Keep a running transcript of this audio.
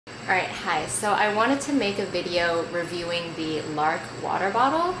Alright, hi. So I wanted to make a video reviewing the Larq water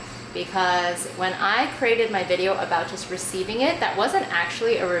bottle because when I created my video about just receiving it, that wasn't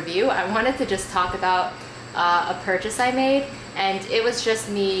actually a review. I wanted to just talk about a purchase I made, and it was just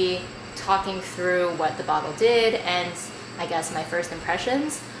me talking through what the bottle did and I guess my first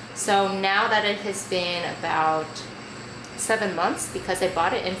impressions. So now that it has been about 7 months, because I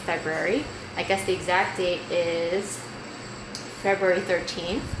bought it in February, I guess the exact date is February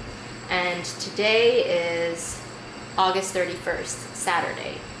 13th. And today is August 31st,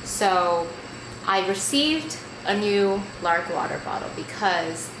 Saturday. So I received a new Larq water bottle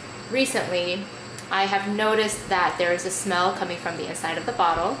because recently I have noticed that there is a smell coming from the inside of the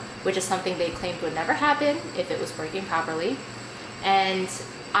bottle, which is something they claimed would never happen if it was working properly. And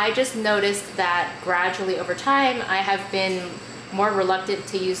I just noticed that gradually over time I have been more reluctant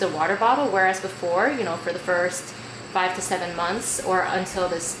to use a water bottle, whereas before, for the first 5 to 7 months or until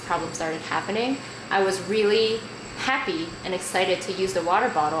this problem started happening, I was really happy and excited to use the water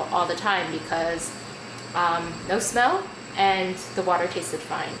bottle all the time because no smell and the water tasted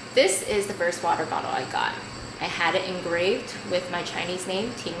fine. This is the first water bottle I got. I had it engraved with my Chinese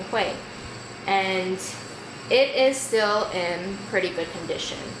name, Ting Hui, and it is still in pretty good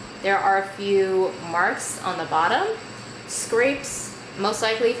condition. There are a few marks on the bottom, scrapes, most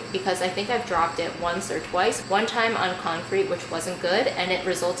likely because I think I've dropped it once or twice. One time on concrete, which wasn't good, and it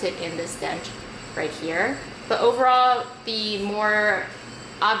resulted in this dent right here. But overall, the more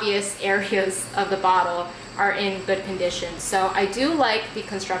obvious areas of the bottle are in good condition. So I do like the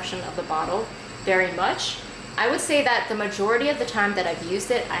construction of the bottle very much. I would say that the majority of the time that I've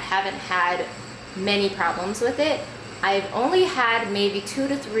used it, I haven't had many problems with it. I've only had maybe 2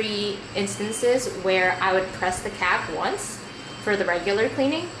 to 3 instances where I would press the cap once for the regular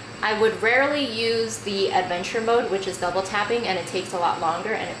cleaning. I would rarely use the adventure mode, which is double tapping, and it takes a lot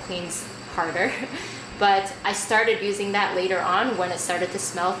longer and it cleans harder. But I started using that later on when it started to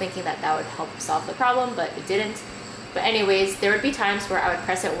smell, thinking that that would help solve the problem, but it didn't. But anyways, there would be times where I would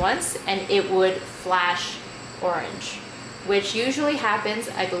press it once and it would flash orange, which usually happens,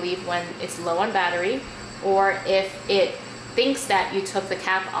 I believe, when it's low on battery or if it thinks that you took the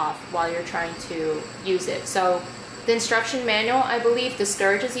cap off while you're trying to use it. So the instruction manual, I believe,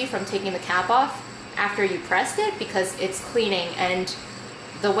 discourages you from taking the cap off after you pressed it because it's cleaning, and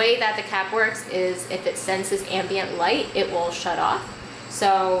the way that the cap works is if it senses ambient light, it will shut off.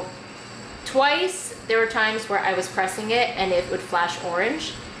 So twice there were times where I was pressing it and it would flash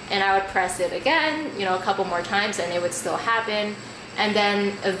orange, and I would press it again, a couple more times, and it would still happen, and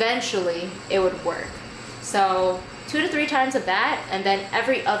then eventually it would work. So 2 to 3 times of that, and then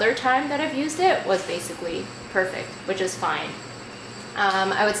every other time that I've used it was basically perfect, which is fine.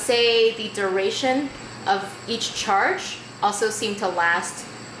 I would say the duration of each charge also seemed to last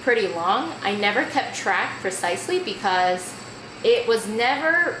pretty long. I never kept track precisely because it was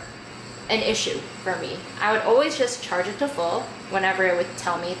never an issue for me. I would always just charge it to full whenever it would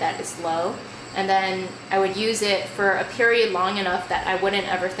tell me that it's low, and then I would use it for a period long enough that I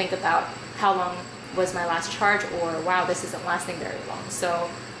wouldn't ever think about how long was my last charge or wow, this isn't lasting very long. So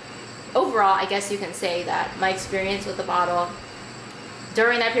overall, I guess you can say that my experience with the bottle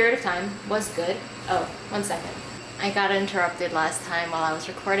during that period of time was good. Oh, 1 second. I got interrupted last time while I was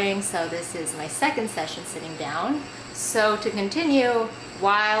recording, so this is my second session sitting down. So to continue,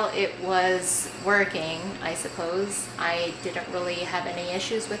 while it was working, I suppose, I didn't really have any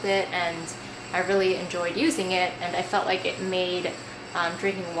issues with it, and I really enjoyed using it, and I felt like it made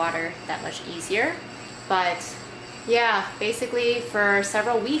drinking water that much easier. But yeah, basically for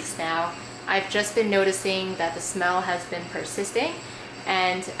several weeks now, I've just been noticing that the smell has been persisting.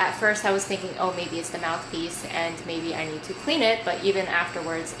 And at first I was thinking, oh, maybe it's the mouthpiece and maybe I need to clean it, but even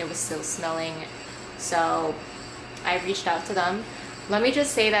afterwards it was still smelling. So I reached out to them. Let me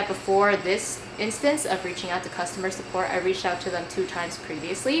just say that before this instance of reaching out to customer support, I reached out to them 2 times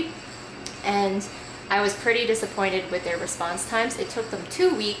previously, and I was pretty disappointed with their response times. It took them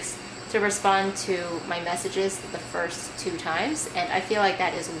 2 weeks to respond to my messages the first 2 times, and I feel like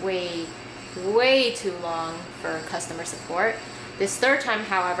that is way too long for customer support. This third time,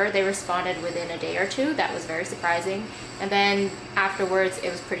 however, they responded within a day or 2. That was very surprising. And then afterwards, it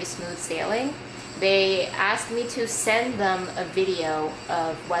was pretty smooth sailing. They asked me to send them a video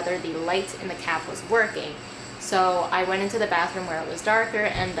of whether the light in the cap was working. So I went into the bathroom where it was darker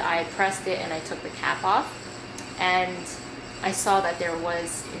and I pressed it and I took the cap off. And I saw that there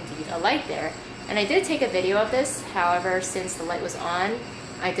was indeed a light there. And I did take a video of this. However, since the light was on,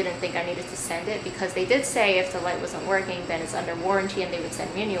 I didn't think I needed to send it because they did say if the light wasn't working, then it's under warranty and they would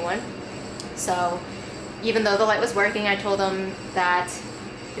send me a new one. So even though the light was working, I told them that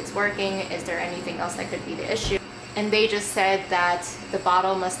it's working. Is there anything else that could be the issue? And they just said that the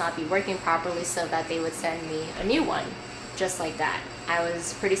bottle must not be working properly, so that they would send me a new one, just like that. I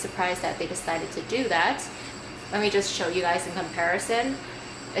was pretty surprised that they decided to do that. Let me just show you guys in comparison.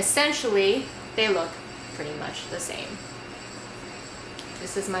 Essentially, they look pretty much the same.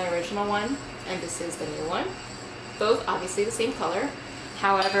 This is my original one, and this is the new one. Both obviously the same color.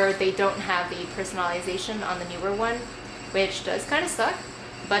 However, they don't have the personalization on the newer one, which does kind of suck.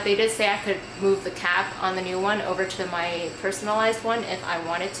 But they did say I could move the cap on the new one over to my personalized one if I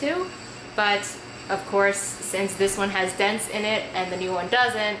wanted to. But of course, since this one has dents in it and the new one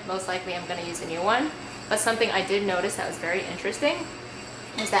doesn't, most likely I'm going to use the new one. But something I did notice that was very interesting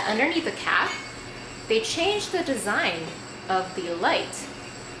is that underneath the cap, they changed the design of the light.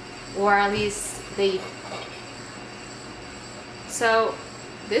 Or at least they... So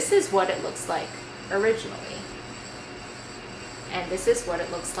this is what it looks like originally. And this is what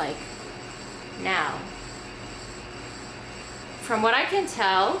it looks like now. From what I can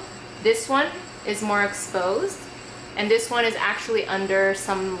tell, this one is more exposed, and this one is actually under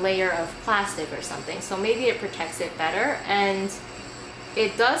some layer of plastic or something, so maybe it protects it better, and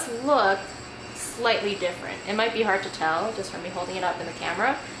it does look slightly different. It might be hard to tell just from me holding it up in the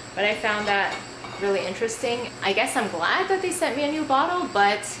camera, but I found that really interesting. I guess I'm glad that they sent me a new bottle,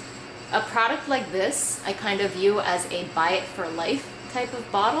 but a product like this, I kind of view as a buy it for life type of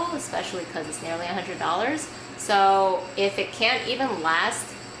bottle, especially because it's nearly $100. So if it can't even last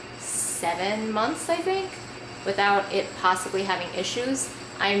 7 months, I think, without it possibly having issues,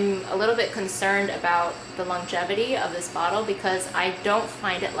 I'm a little bit concerned about the longevity of this bottle, because I don't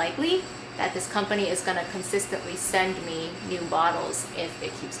find it likely that this company is going to consistently send me new bottles if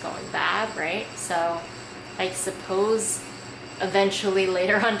it keeps going bad, right? So I suppose eventually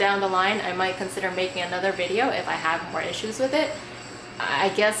later on down the line, I might consider making another video if I have more issues with it. I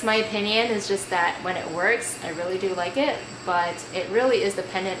guess my opinion is just that when it works, I really do like it, but it really is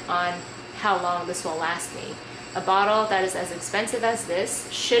dependent on how long this will last me. A bottle that is as expensive as this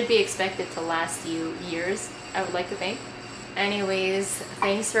should be expected to last you years, I would like to think. Anyways,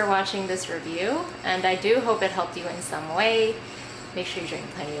 thanks for watching this review, and I do hope it helped you in some way. Make sure you drink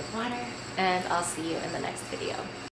plenty of water, and I'll see you in the next video.